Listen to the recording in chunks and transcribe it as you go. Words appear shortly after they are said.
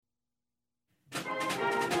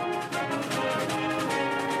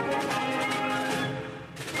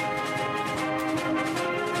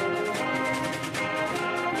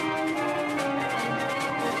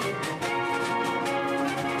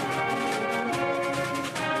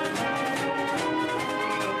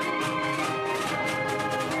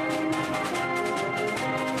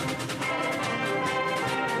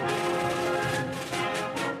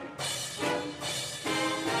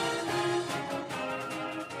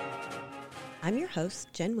I'm your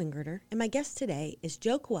host, Jen Wingerter, and my guest today is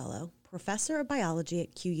Joe Coelho, professor of biology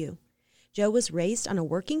at QU. Joe was raised on a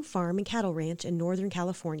working farm and cattle ranch in Northern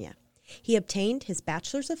California. He obtained his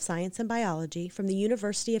Bachelor's of Science in Biology from the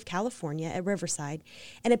University of California at Riverside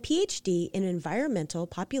and a PhD in Environmental,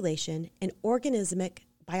 Population, and Organismic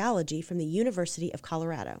Biology from the University of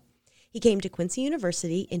Colorado. He came to Quincy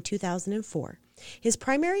University in 2004. His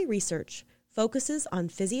primary research focuses on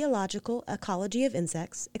physiological ecology of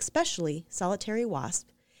insects, especially solitary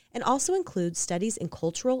wasps, and also includes studies in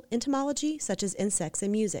cultural entomology, such as insects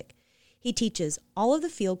and music. He teaches all of the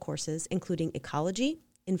field courses, including ecology,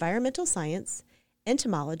 environmental science,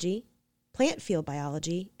 entomology, plant field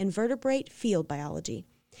biology, and vertebrate field biology.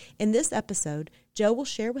 In this episode, Joe will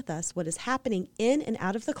share with us what is happening in and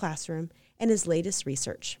out of the classroom and his latest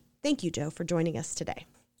research. Thank you, Joe, for joining us today.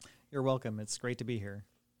 You're welcome. It's great to be here.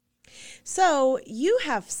 So you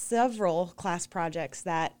have several class projects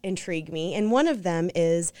that intrigue me, and one of them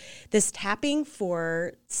is this tapping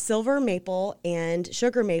for silver maple and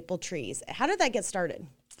sugar maple trees. How did that get started?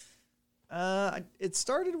 It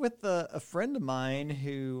started with a friend of mine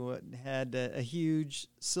who had a huge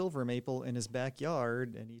silver maple in his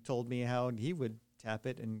backyard, and he told me how he would tap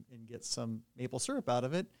it and get some maple syrup out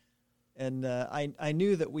of it. And I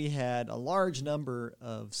knew that we had a large number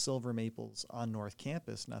of silver maples on North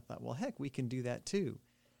Campus, and I thought, well, heck, we can do that too.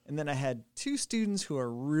 And then I had two students who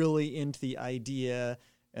are really into the idea,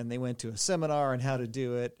 and they went to a seminar on how to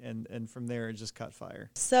do it, and from there it just caught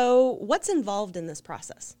fire. So what's involved in this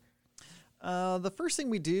process? The first thing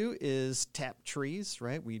we do is tap trees,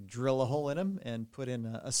 right? We drill a hole in them and put in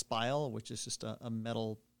a spile, which is just a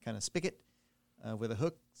metal kind of spigot with a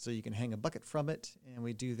hook so you can hang a bucket from it. And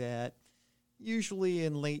we do that usually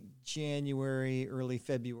in late January, early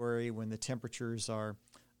February, when the temperatures are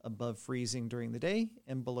above freezing during the day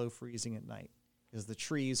and below freezing at night, because the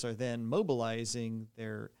trees are then mobilizing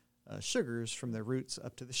their sugars from their roots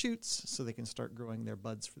up to the shoots so they can start growing their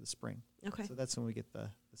buds for the spring. Okay. So that's when we get the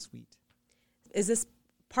sweet. Is this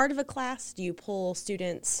part of a class? Do you pull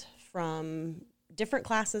students from different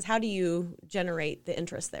classes? How do you generate the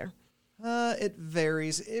interest there? It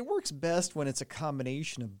varies. It works best when it's a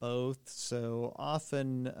combination of both. So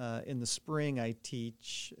often in the spring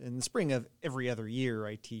of every other year,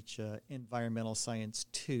 I teach Environmental Science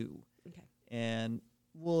 2. Okay. And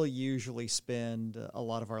we'll usually spend a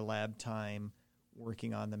lot of our lab time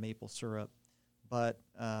working on the maple syrup. But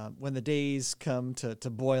when the days come to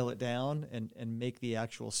boil it down and make the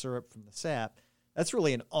actual syrup from the sap, that's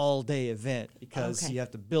really an all-day event because you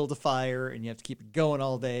have to build a fire and you have to keep it going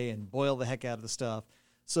all day and boil the heck out of the stuff.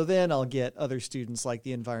 So then I'll get other students like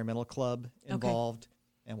the environmental club involved,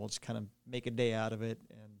 and we'll just kind of make a day out of it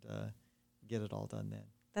and get it all done then.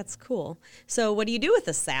 That's cool. So what do you do with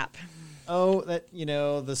the sap? Oh,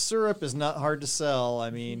 the syrup is not hard to sell. I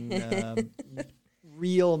mean,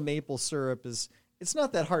 real maple syrup it's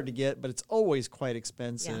not that hard to get, but it's always quite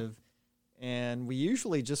expensive. Yeah. And we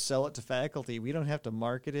usually just sell it to faculty. We don't have to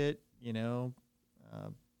market it,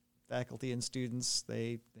 faculty and students,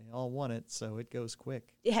 they all want it, so it goes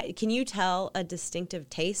quick. Yeah, can you tell a distinctive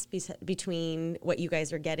taste between what you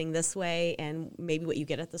guys are getting this way and maybe what you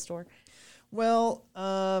get at the store? Well,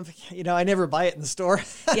 I never buy it in the store.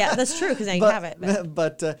 Yeah, that's true, because now you have it.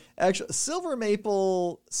 But actually, silver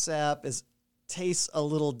maple sap tastes a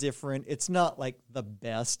little different. It's not like the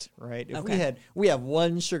best, right? If we have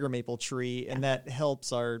one sugar maple tree, and that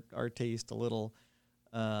helps our taste a little,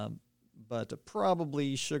 but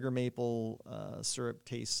probably sugar maple syrup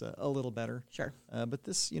tastes a little better. Sure. But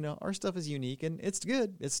this, our stuff is unique, and it's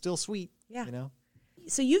good. It's still sweet. Yeah.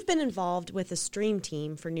 So you've been involved with the STREAM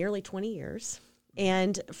team for nearly 20 years.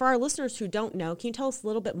 And for our listeners who don't know, can you tell us a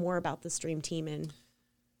little bit more about the STREAM team?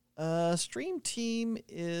 STREAM team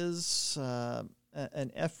is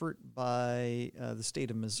an effort by the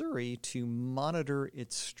state of Missouri to monitor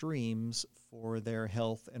its streams for their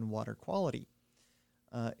health and water quality.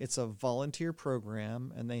 It's a volunteer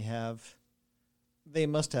program, and they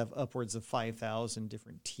must have upwards of 5,000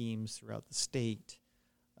 different teams throughout the state.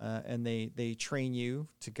 And they train you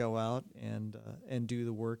to go out and do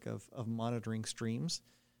the work of monitoring streams.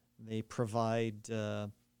 They provide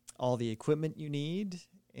all the equipment you need,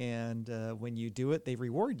 and when you do it, they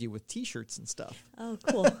reward you with T-shirts and stuff. Oh,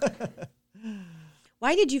 cool.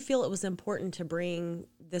 Why did you feel it was important to bring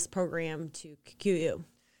this program to QU?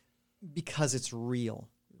 Because it's real,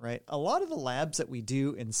 right? A lot of the labs that we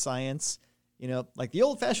do in science, like the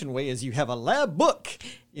old-fashioned way is you have a lab book,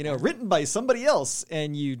 written by somebody else,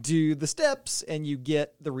 and you do the steps, and you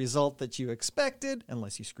get the result that you expected,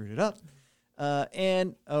 unless you screwed it up.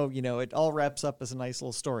 It all wraps up as a nice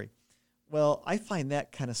little story. Well, I find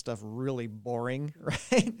that kind of stuff really boring,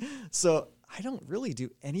 right? So I don't really do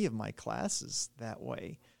any of my classes that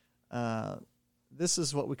way. This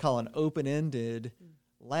is what we call an open-ended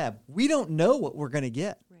lab. We don't know what we're going to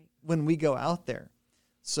get when we go out there.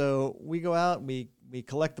 So we go out, we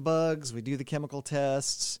collect the bugs, we do the chemical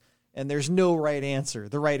tests, and there's no right answer.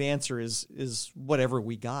 The right answer is whatever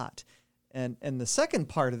we got. And the second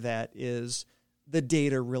part of that is the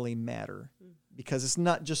data really matter, because it's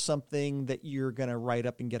not just something that you're going to write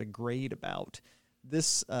up and get a grade about.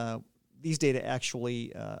 These data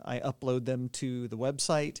actually, I upload them to the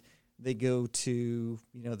website. They go to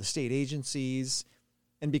the state agencies,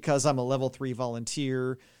 and because I'm a level 3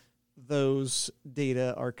 volunteer, those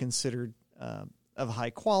data are considered of high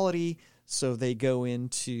quality. So they go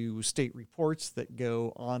into state reports that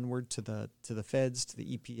go onward to the feds, to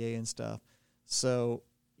the EPA and stuff. So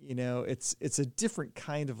it's a different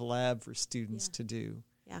kind of lab for students to do.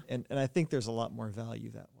 Yeah. And I think there's a lot more value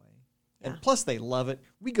that way. Yeah. And plus they love it.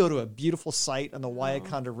 We go to a beautiful site on the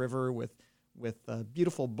Waiakonda River with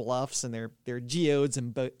beautiful bluffs, and there are geodes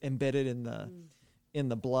embedded in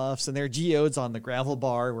the bluffs, and there are geodes on the gravel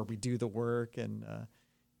bar where we do the work. And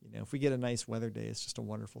if we get a nice weather day, it's just a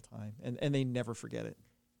wonderful time, and they never forget it.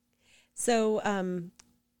 So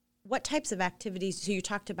what types of activities, so you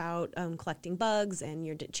talked about collecting bugs and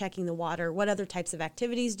you're checking the water. What other types of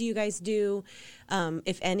activities do you guys do,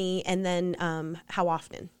 if any, and then how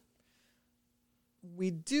often?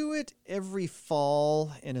 We do it every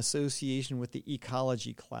fall in association with the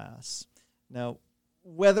ecology class. Now,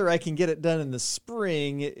 whether I can get it done in the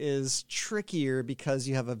spring is trickier because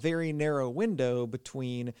you have a very narrow window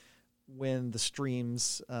between when the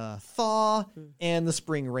streams thaw and the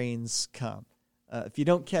spring rains come. If you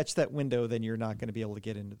don't catch that window, then you're not going to be able to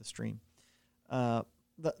get into the stream. The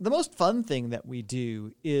most fun thing that we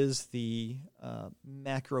do is the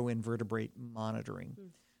macroinvertebrate monitoring.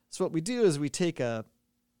 So what we do is we take a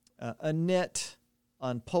net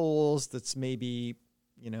on poles that's maybe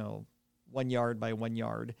 1 yard by 1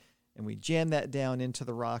 yard, and we jam that down into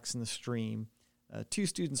the rocks in the stream. 2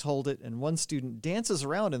 students hold it, and 1 student dances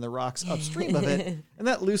around in the rocks upstream of it, and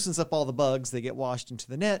that loosens up all the bugs. They get washed into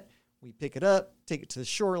the net. We pick it up, take it to the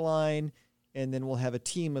shoreline, and then we'll have a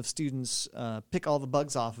team of students pick all the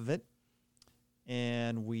bugs off of it,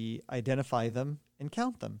 and we identify them and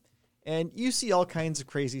count them. And you see all kinds of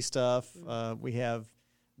crazy stuff.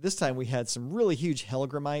 This time we had some really huge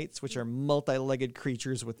hellgrammites, which are multi-legged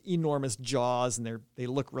creatures with enormous jaws, and they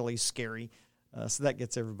look really scary. So that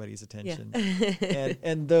gets everybody's attention. Yeah.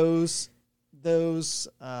 and those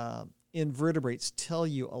invertebrates tell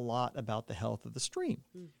you a lot about the health of the stream,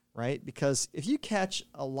 right? Because if you catch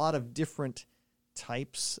a lot of different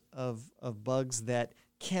types of bugs that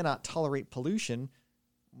cannot tolerate pollution,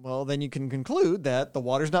 well, then you can conclude that the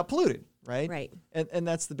water's not polluted, right? Right. And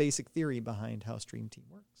that's the basic theory behind how Stream Team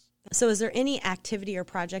works. So is there any activity or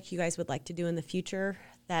project you guys would like to do in the future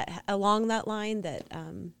that along that line that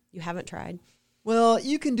you haven't tried? Well,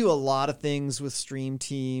 you can do a lot of things with stream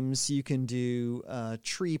teams. You can do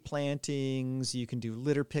tree plantings. You can do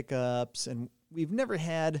litter pickups. And we've never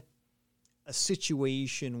had a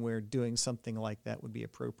situation where doing something like that would be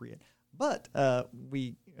appropriate. But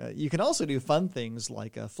you can also do fun things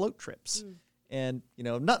like float trips. And,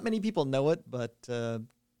 not many people know it, but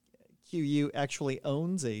QU actually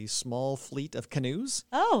owns a small fleet of canoes.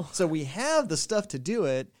 Oh. So we have the stuff to do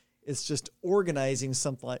it. It's just organizing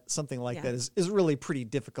something like that is really pretty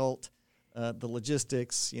difficult. The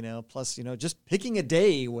logistics, plus, just picking a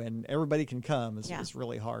day when everybody can come is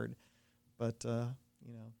really hard. But,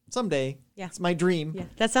 someday, it's my dream. Yeah,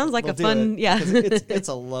 that sounds like we'll a fun, it's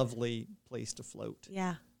a lovely place to float.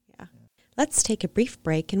 Yeah. Let's take a brief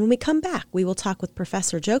break, and when we come back, we will talk with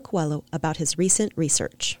Professor Joe Coelho about his recent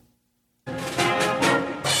research.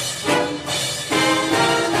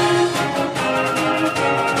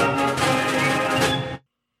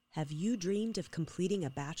 Have you dreamed of completing a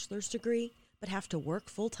bachelor's degree but have to work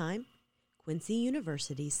full-time? Quincy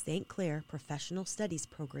University's St. Clair Professional Studies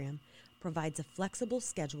program provides a flexible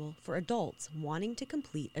schedule for adults wanting to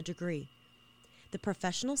complete a degree. The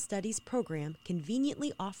Professional Studies program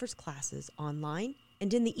conveniently offers classes online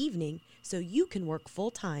and in the evening so you can work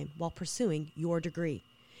full-time while pursuing your degree.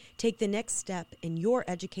 Take the next step in your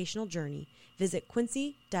educational journey. Visit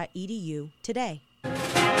quincy.edu today.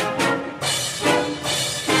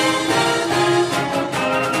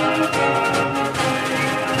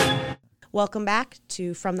 Welcome back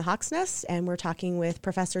to From the Hawk's Nest, and we're talking with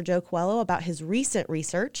Professor Joe Coelho about his recent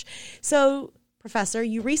research. So, Professor,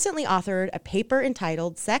 you recently authored a paper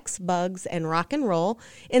entitled Sex, Bugs, and Rock and Roll,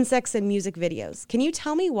 Insects and Music Videos. Can you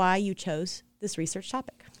tell me why you chose this research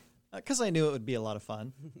topic? Because I knew it would be a lot of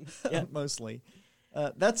fun, mostly.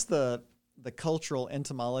 That's the cultural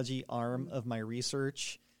entomology arm of my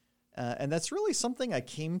research. And that's really something I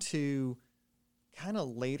came to kind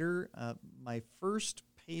of later. My first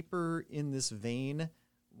paper in this vein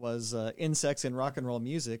was Insects in Rock and Roll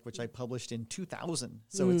Music, which I published in 2000.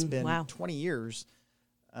 So it's been 20 years.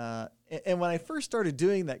 And when I first started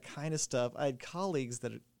doing that kind of stuff, I had colleagues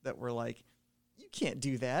that were like, you can't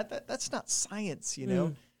do that. That's not science, you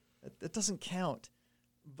know. That doesn't count.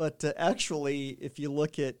 But actually, if you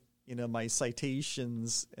look at, my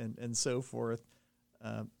citations and so forth,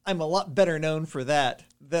 I'm a lot better known for that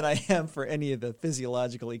than I am for any of the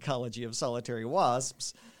physiological ecology of solitary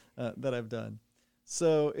wasps that I've done.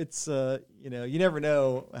 So it's, you never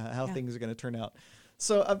know how things are going to turn out.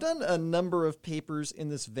 So I've done a number of papers in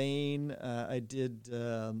this vein. I did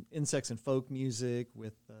Insects and Folk Music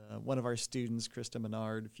with one of our students, Krista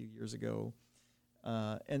Menard, a few years ago.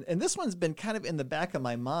 And this one's been kind of in the back of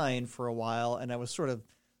my mind for a while, and I was sort of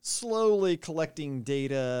slowly collecting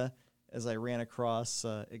data as I ran across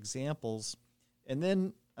examples. And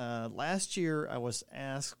then last year I was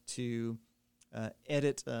asked to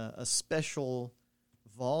edit a special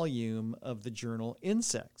volume of the journal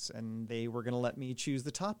Insects, and they were going to let me choose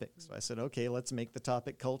the topic. So I said, okay, let's make the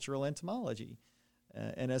topic cultural entomology.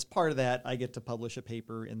 And as part of that, I get to publish a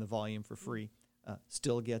paper in the volume for free.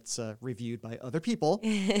 Still gets reviewed by other people.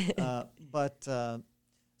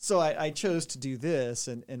 So I chose to do this,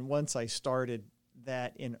 and once I started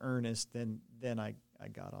that in earnest, then I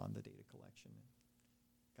got on the data collection and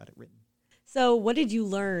got it written. So what did you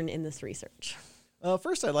learn in this research?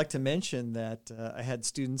 First, I'd like to mention that I had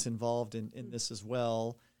students involved in this as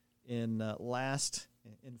well. In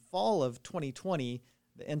fall of 2020,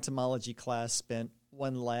 the entomology class spent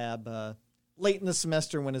one lab late in the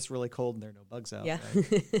semester when it's really cold and there are no bugs out. Yeah.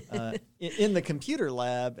 Right? In the computer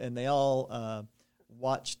lab, and they all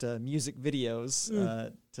watched music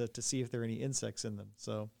videos to see if there are any insects in them.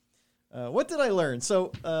 So, what did I learn?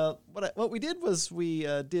 So, what we did was we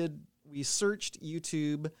searched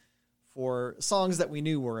YouTube for songs that we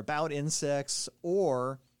knew were about insects,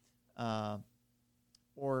 or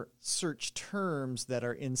search terms that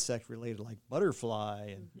are insect related, like butterfly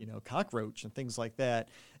and cockroach and things like that,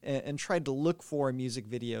 and tried to look for music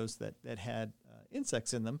videos that had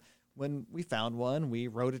insects in them. When we found one, we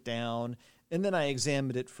wrote it down, and then I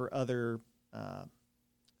examined it for other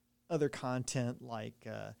content, like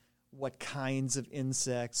what kinds of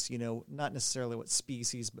insects, not necessarily what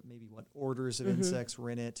species, but maybe what orders of insects were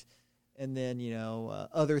in it. And then,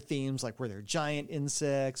 other themes like were there giant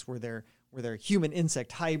insects, were there human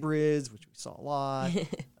insect hybrids, which we saw a lot,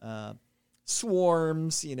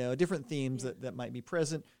 swarms, different themes that might be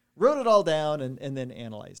present. Wrote it all down and then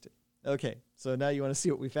analyzed it. Okay, so now you want to see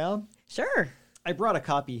what we found? Sure. I brought a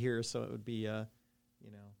copy here, so it would be, so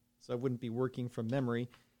I wouldn't be working from memory.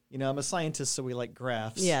 I'm a scientist, so we like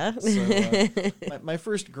graphs. Yeah. So my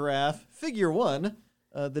first graph, figure 1,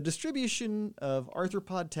 the distribution of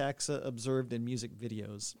arthropod taxa observed in music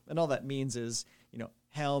videos. And all that means is,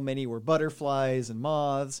 how many were butterflies and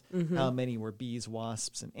moths, how many were bees,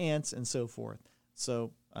 wasps, and ants, and so forth.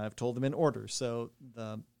 So I've told them in order. So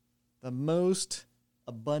the most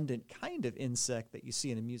abundant kind of insect that you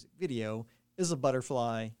see in a music video is a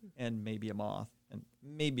butterfly and maybe a moth and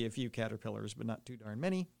maybe a few caterpillars, but not too darn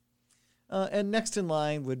many. And next in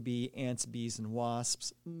line would be ants, bees, and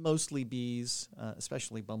wasps, mostly bees,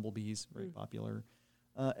 especially bumblebees, very popular.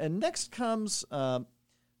 And next comes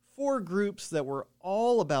 4 groups that were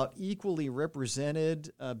all about equally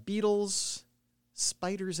represented: beetles,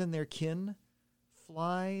 spiders and their kin,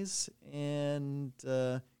 flies, and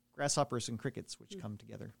grasshoppers and crickets, which come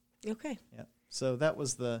together. Okay. Yeah. So that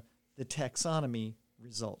was the taxonomy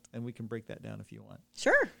result, and we can break that down if you want.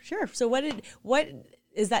 Sure. So what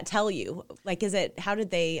does that tell you? Like, how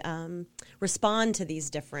did they respond to these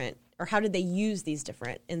different, or how did they use these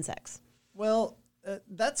different insects? Well,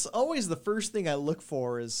 that's always the first thing I look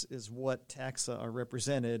for is what taxa are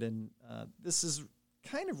represented, and this is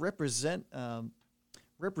kind of representative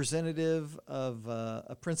of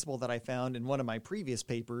a principle that I found in one of my previous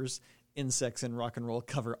papers, Insects in Rock and Roll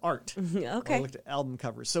Cover Art. Okay. I looked at album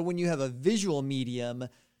covers. So when you have a visual medium,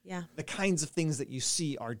 yeah, the kinds of things that you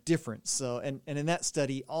see are different. So and in that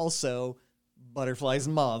study also, butterflies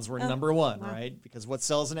and moths were number 1, wow. right? Because what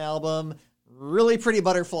sells an album? Really pretty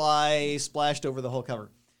butterfly splashed over the whole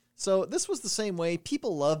cover. So this was the same way.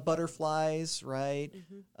 People love butterflies, right?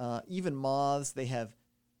 Even moths, they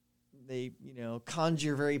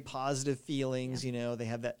conjure very positive feelings. Yeah. They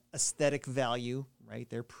have that aesthetic value, right?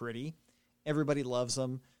 They're pretty. Everybody loves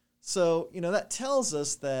them. So, that tells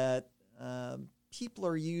us that people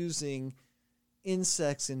are using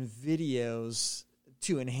insects in videos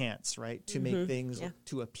to enhance, right? To make things,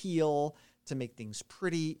 to appeal, to make things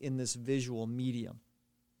pretty in this visual medium.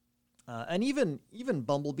 And even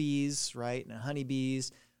bumblebees, right, and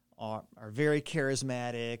honeybees are very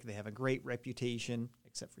charismatic. They have a great reputation,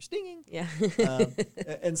 except for stinging. Yeah.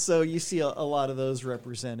 And so you see a lot of those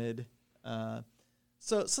represented.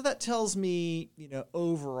 So that tells me,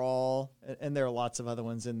 overall, and there are lots of other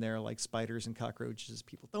ones in there like spiders and cockroaches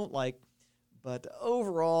people don't like, but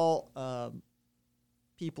overall,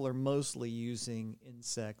 people are mostly using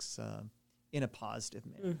insects in a positive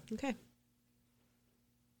manner. Okay.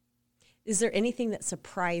 Is there anything that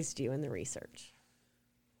surprised you in the research?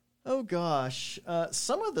 Oh, gosh.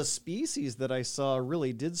 Some of the species that I saw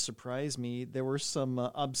really did surprise me. There were some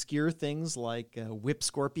obscure things like whip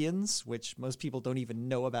scorpions, which most people don't even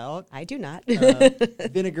know about. I do not.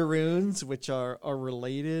 Vinegaroons, which are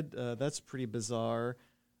related. That's pretty bizarre.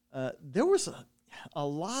 There was a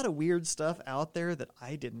lot of weird stuff out there that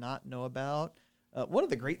I did not know about. One of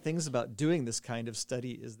the great things about doing this kind of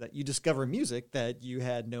study is that you discover music that you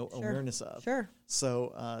had no awareness of. Sure.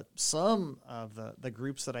 So some of the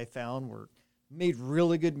groups that I found made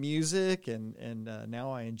really good music, and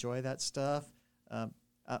now I enjoy that stuff. I'm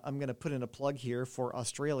going to put in a plug here for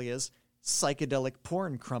Australia's Psychedelic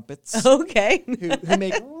Porn Crumpets. Okay. who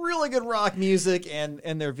make really good rock music, and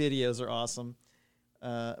their videos are awesome.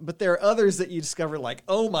 But there are others that you discover like,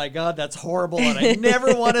 oh my God, that's horrible, and I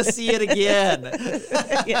never want to see it again.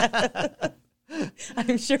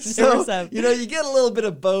 I'm sure there were some. You get a little bit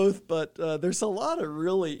of both, but there's a lot of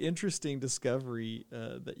really interesting discovery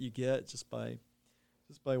that you get just by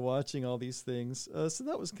watching all these things. So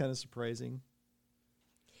that was kind of surprising.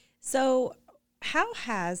 So how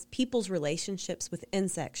has people's relationships with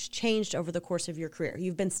insects changed over the course of your career?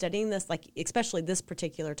 You've been studying this, like especially this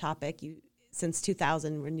particular topic, since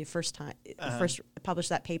 2000 when you first published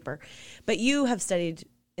that paper. But you have studied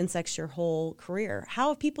insects your whole career. How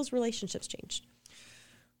have people's relationships changed?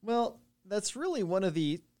 Well, that's really one of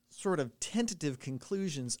the sort of tentative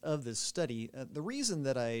conclusions of this study. One of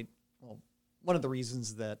the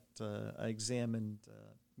reasons that I examined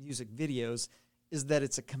music videos is that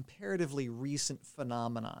it's a comparatively recent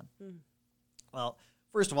phenomenon. Well,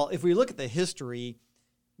 first of all, if we look at the history,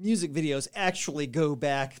 music videos actually go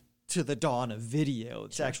back to the dawn of video.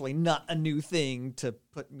 It's actually not a new thing to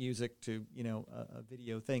put music to, a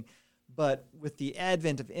video thing. But with the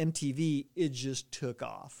advent of MTV, it just took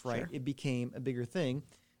off, right? Sure. It became a bigger thing.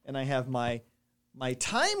 And I have my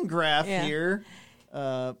time graph here,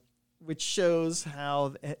 which shows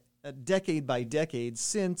how decade by decade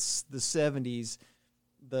since the 70s,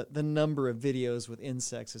 the number of videos with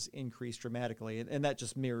insects has increased dramatically, and that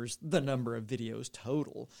just mirrors the number of videos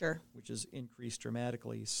total, which has increased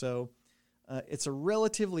dramatically. So it's a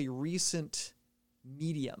relatively recent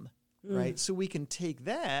medium, right? So we can take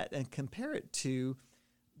that and compare it to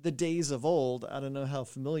the days of old. I don't know how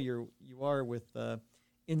familiar you are with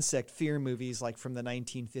insect fear movies like from the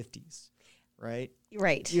 1950s, right?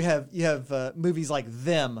 Right. You have movies like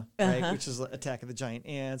Them, right, which is Attack of the Giant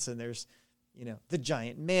Ants, and there's the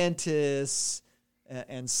giant mantis,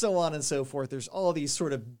 and so on and so forth. There's all these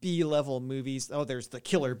sort of B-level movies. Oh, there's the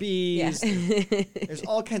killer bees. Yeah. There's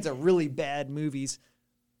all kinds of really bad movies.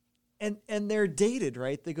 And they're dated,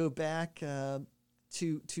 right? They go back to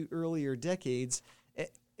earlier decades.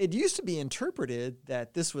 It used to be interpreted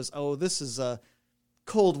that this is a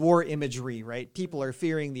Cold War imagery, right? People are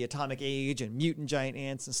fearing the atomic age and mutant giant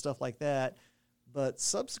ants and stuff like that. But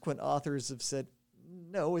subsequent authors have said,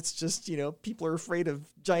 no, it's just, people are afraid of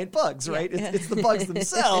giant bugs, right? It's the bugs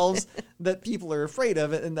themselves that people are afraid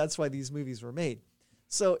of, and that's why these movies were made.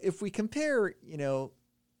 So if we compare,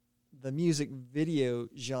 the music video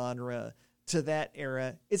genre to that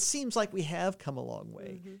era, it seems like we have come a long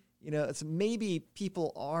way. It's maybe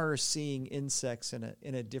people are seeing insects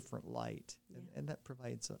in a different light, and that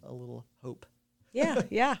provides a little hope.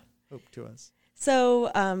 Yeah. Hope to us. So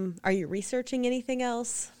are you researching anything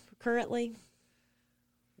else currently?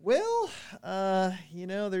 Well,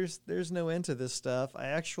 there's no end to this stuff. I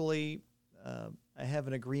actually I have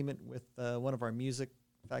an agreement with one of our music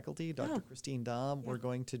faculty, Dr. Christine Dahm. We're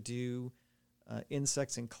going to do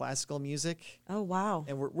insects in classical music. Oh, wow.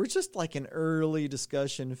 And we're just like in early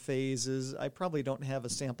discussion phases. I probably don't have a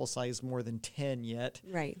sample size more than 10 yet.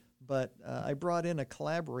 Right. But I brought in a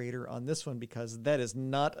collaborator on this one because that is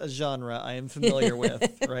not a genre I am familiar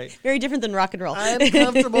with, right? Very different than rock and roll. I'm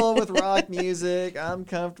comfortable with rock music. I'm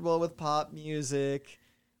comfortable with pop music.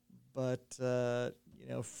 But,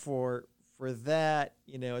 for that,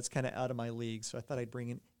 it's kind of out of my league. So I thought I'd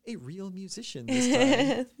bring a real musician this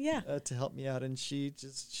time. Yeah. To help me out, and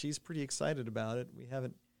she's pretty excited about it. We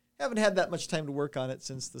haven't had that much time to work on it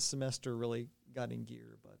since the semester really got in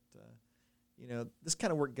gear, but this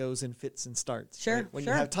kind of work goes in fits and starts. Sure, right? When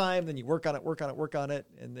sure. you have time, then you work on it,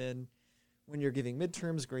 and then when you're giving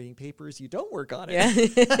midterms, grading papers, you don't work on it.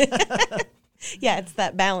 Yeah. Yeah, it's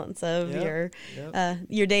that balance of Yep,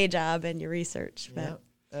 your day job and your research. But.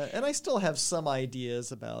 And I still have some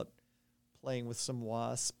ideas about playing with some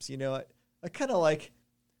wasps. I kind of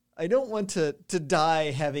I don't want to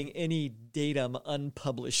die having any datum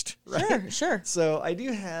unpublished, right? Sure. So I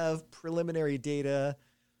do have preliminary data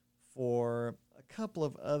for a couple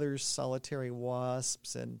of other solitary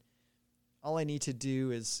wasps, and all I need to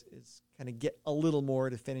do is kind of get a little more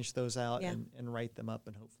to finish those out and write them up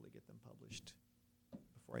and hopefully get them published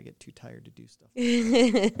before I get too tired to do stuff.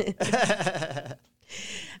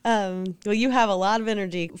 Well, you have a lot of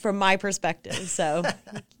energy from my perspective, so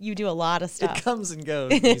you do a lot of stuff. It comes and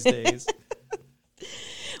goes these days.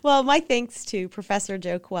 Well, my thanks to Professor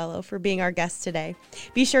Joe Coelho for being our guest today.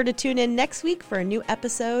 Be sure to tune in next week for a new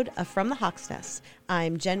episode of From the Hawk's Nest.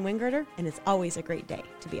 I'm Jen Winggerter, and it's always a great day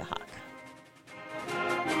to be a hawk.